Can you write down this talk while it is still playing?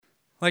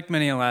Like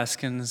many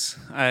Alaskans,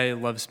 I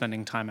love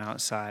spending time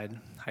outside,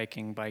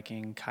 hiking,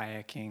 biking,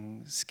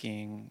 kayaking,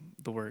 skiing,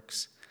 the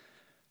works.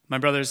 My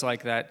brother's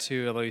like that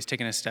too, although he's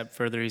taken a step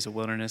further. He's a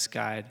wilderness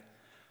guide.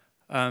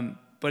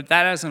 But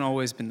that hasn't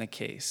always been the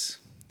case.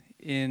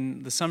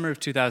 In the summer of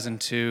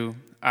 2002,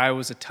 I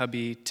was a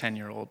tubby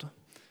 10-year-old.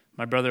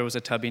 My brother was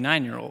a tubby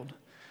 9-year-old.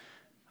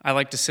 I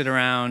liked to sit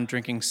around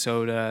drinking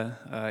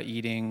soda,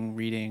 eating,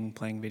 reading,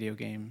 playing video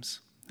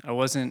games. I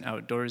wasn't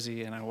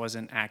outdoorsy and I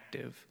wasn't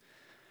active.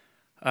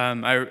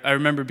 I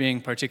remember being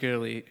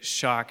particularly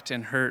shocked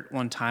and hurt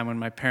one time when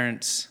my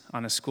parents,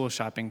 on a school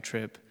shopping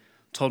trip,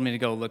 told me to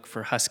go look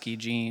for Husky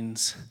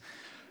jeans.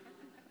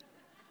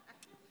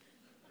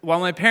 While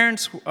my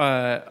parents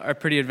are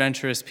pretty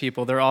adventurous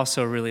people, they're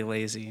also really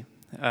lazy.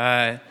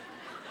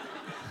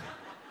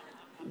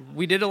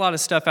 We did a lot of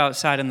stuff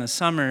outside in the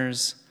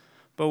summers,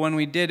 but when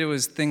we did, it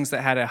was things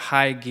that had a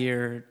high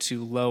gear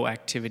to low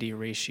activity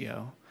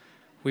ratio.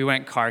 We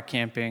went car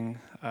camping.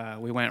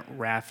 We went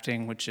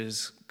rafting, which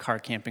is car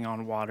camping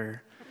on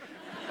water.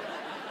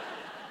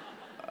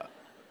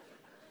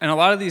 And a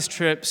lot of these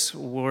trips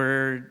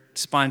were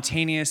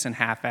spontaneous and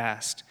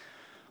half-assed.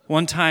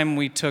 One time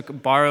we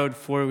took borrowed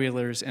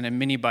four-wheelers and a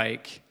mini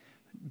bike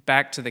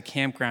back to the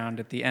campground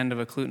at the end of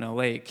Eklutna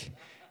Lake,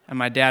 and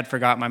my dad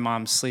forgot my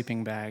mom's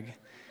sleeping bag.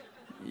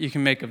 You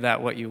can make of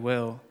that what you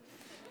will.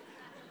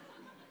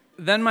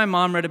 Then my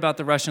mom read about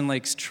the Russian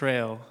Lakes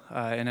Trail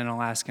in an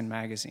Alaskan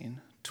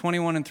magazine.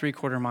 21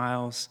 3/4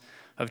 miles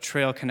of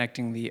trail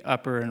connecting the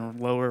upper and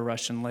lower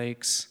Russian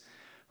lakes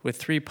with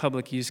 3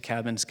 public use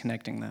cabins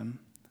connecting them.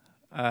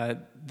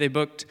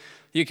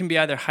 You can be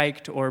either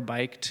hiked or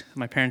biked.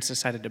 My parents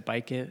decided to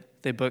bike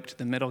it. They booked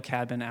the middle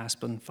cabin,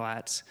 Aspen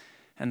Flats,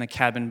 and the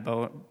cabin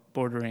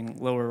bordering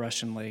lower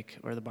Russian Lake,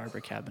 or the Barber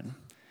cabin.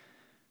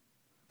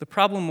 The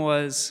problem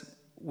was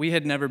we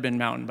had never been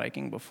mountain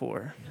biking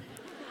before.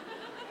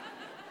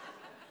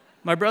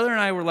 My brother and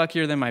I were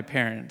luckier than my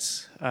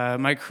parents.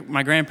 My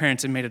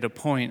grandparents had made it a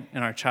point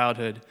in our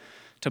childhood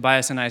to buy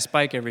us a nice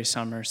bike every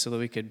summer so that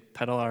we could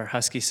pedal our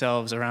husky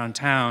selves around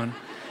town.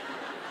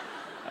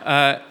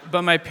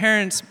 But my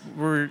parents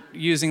were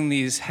using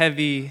these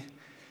heavy,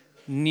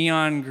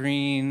 neon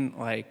green,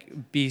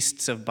 like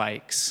beasts of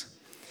bikes.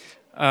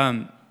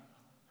 And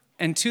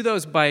to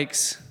those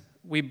bikes,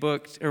 we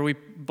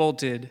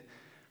bolted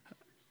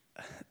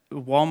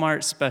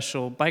Walmart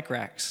special bike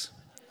racks.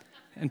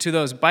 And to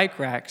those bike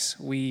racks,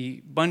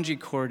 we bungee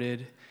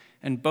corded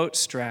and boat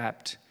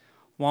strapped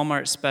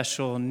Walmart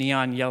special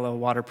neon yellow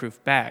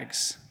waterproof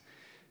bags.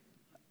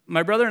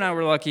 My brother and I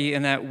were lucky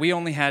in that we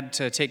only had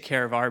to take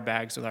care of our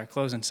bags with our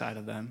clothes inside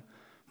of them.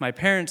 My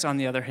parents, on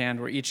the other hand,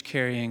 were each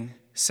carrying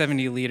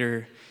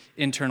 70-liter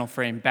internal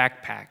frame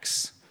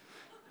backpacks.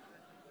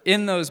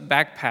 In those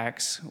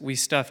backpacks, we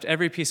stuffed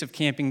every piece of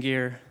camping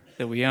gear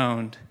that we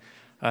owned,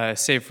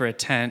 save for a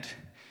tent,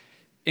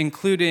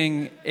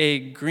 including a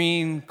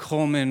green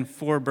Coleman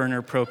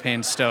 4-burner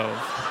propane stove.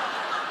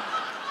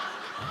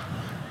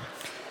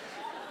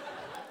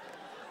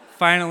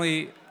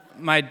 Finally,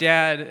 my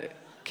dad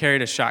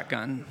carried a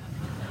shotgun.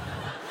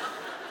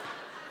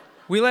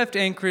 We left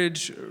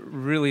Anchorage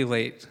really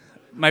late.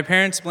 My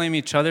parents blame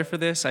each other for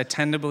this. I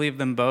tend to believe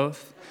them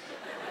both.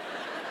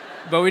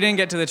 But we didn't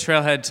get to the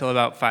trailhead till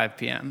about 5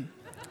 p.m.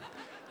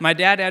 My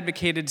dad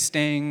advocated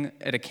staying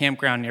at a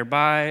campground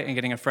nearby and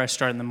getting a fresh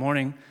start in the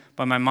morning,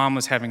 but my mom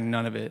was having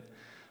none of it.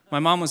 My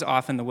mom was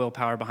often the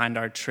willpower behind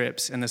our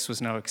trips, and this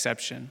was no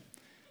exception.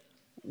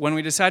 When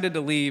we decided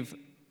to leave,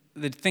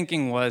 the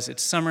thinking was,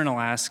 it's summer in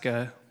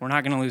Alaska, we're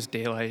not going to lose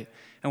daylight,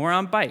 and we're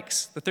on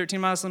bikes. The 13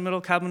 miles in the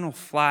middle cabin will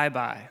fly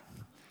by.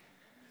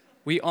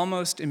 We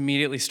almost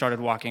immediately started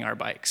walking our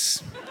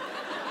bikes.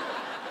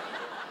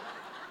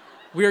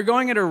 We were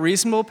going at a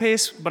reasonable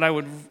pace, but I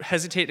would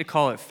hesitate to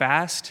call it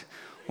fast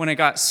when it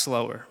got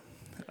slower.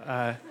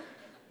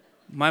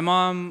 My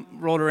mom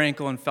rolled her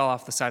ankle and fell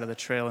off the side of the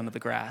trail into the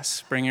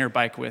grass, bringing her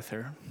bike with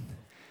her.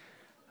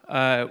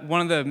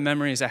 One of the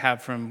memories I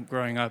have from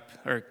growing up,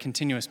 or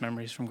continuous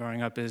memories from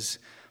growing up, is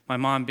my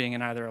mom being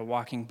in either a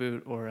walking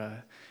boot or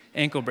a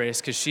ankle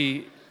brace, because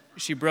she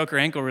broke her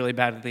ankle really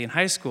badly in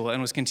high school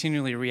and was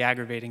continually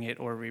re-aggravating it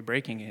or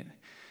re-breaking it.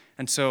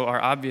 And so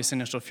our obvious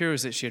initial fear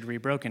was that she had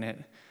re-broken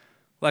it.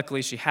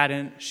 Luckily, she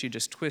hadn't. She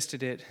just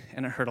twisted it,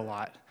 and it hurt a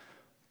lot.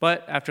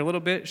 But after a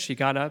little bit, she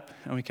got up,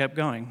 and we kept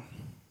going.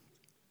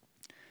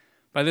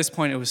 By this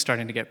point, it was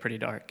starting to get pretty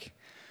dark.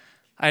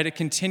 I had a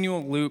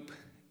continual loop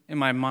in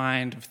my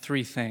mind of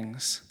 3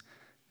 things: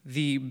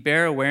 the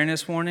bear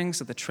awareness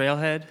warnings at the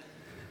trailhead,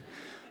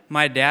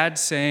 my dad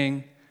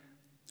saying,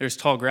 "There's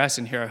tall grass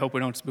in here, I hope we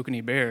don't spook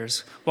any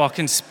bears," while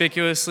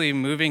conspicuously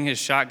moving his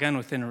shotgun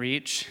within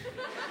reach,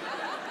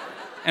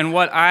 and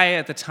what I,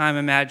 at the time,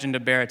 imagined a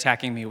bear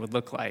attacking me would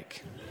look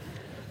like.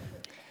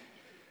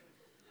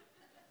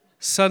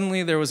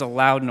 Suddenly, there was a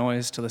loud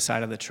noise to the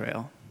side of the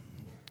trail.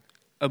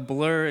 A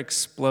blur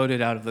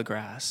exploded out of the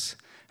grass,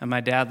 and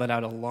my dad let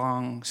out a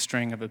long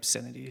string of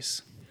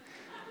obscenities.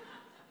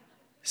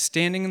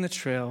 Standing in the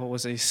trail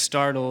was a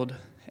startled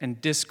and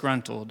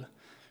disgruntled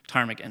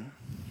ptarmigan.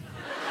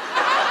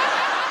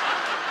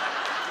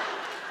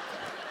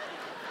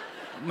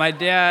 My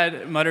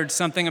dad muttered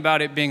something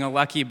about it being a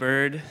lucky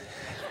bird,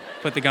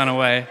 put the gun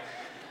away,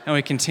 and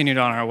we continued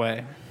on our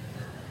way.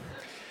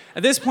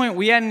 At this point,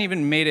 we hadn't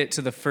even made it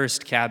to the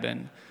first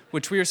cabin,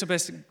 which we were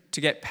supposed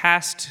to get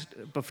past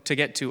to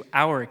get to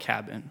our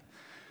cabin.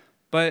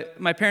 But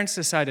my parents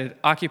decided,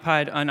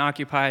 occupied,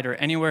 unoccupied, or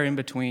anywhere in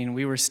between,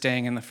 we were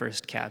staying in the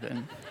first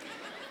cabin.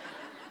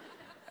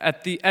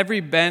 At every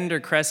bend or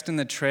crest in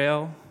the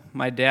trail,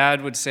 my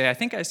dad would say, "I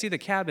think I see the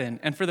cabin."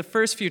 And for the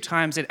first few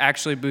times, it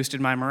actually boosted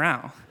my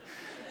morale.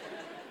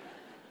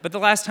 But the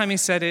last time he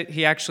said it,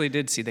 he actually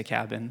did see the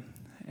cabin.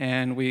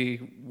 And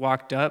we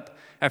walked up.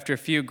 After a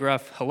few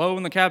gruff "hello"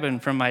 in the cabin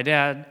from my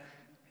dad,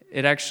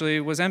 it actually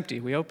was empty.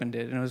 We opened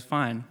it, and it was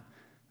fine.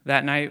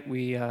 That night,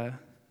 we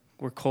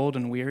were cold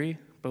and weary,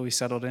 but we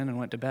settled in and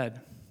went to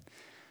bed.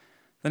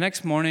 The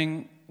next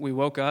morning, we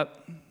woke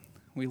up,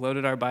 we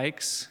loaded our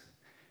bikes,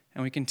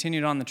 and we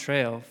continued on the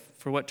trail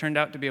for what turned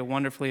out to be a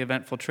wonderfully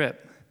eventful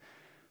trip.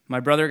 My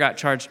brother got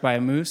charged by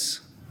a moose.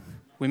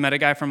 We met a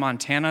guy from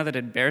Montana that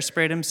had bear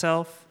sprayed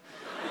himself.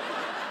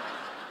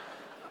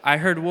 I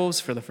heard wolves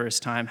for the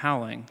first time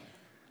howling.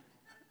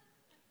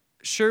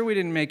 Sure, we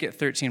didn't make it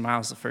 13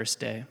 miles the first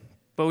day,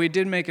 but we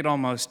did make it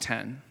almost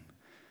 10.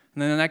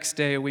 And then the next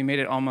day, we made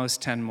it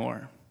almost 10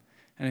 more.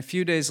 And a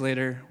few days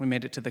later, we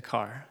made it to the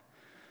car.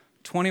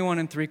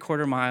 21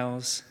 3/4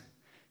 miles,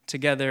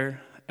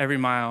 together, every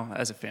mile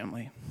as a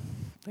family.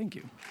 Thank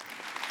you.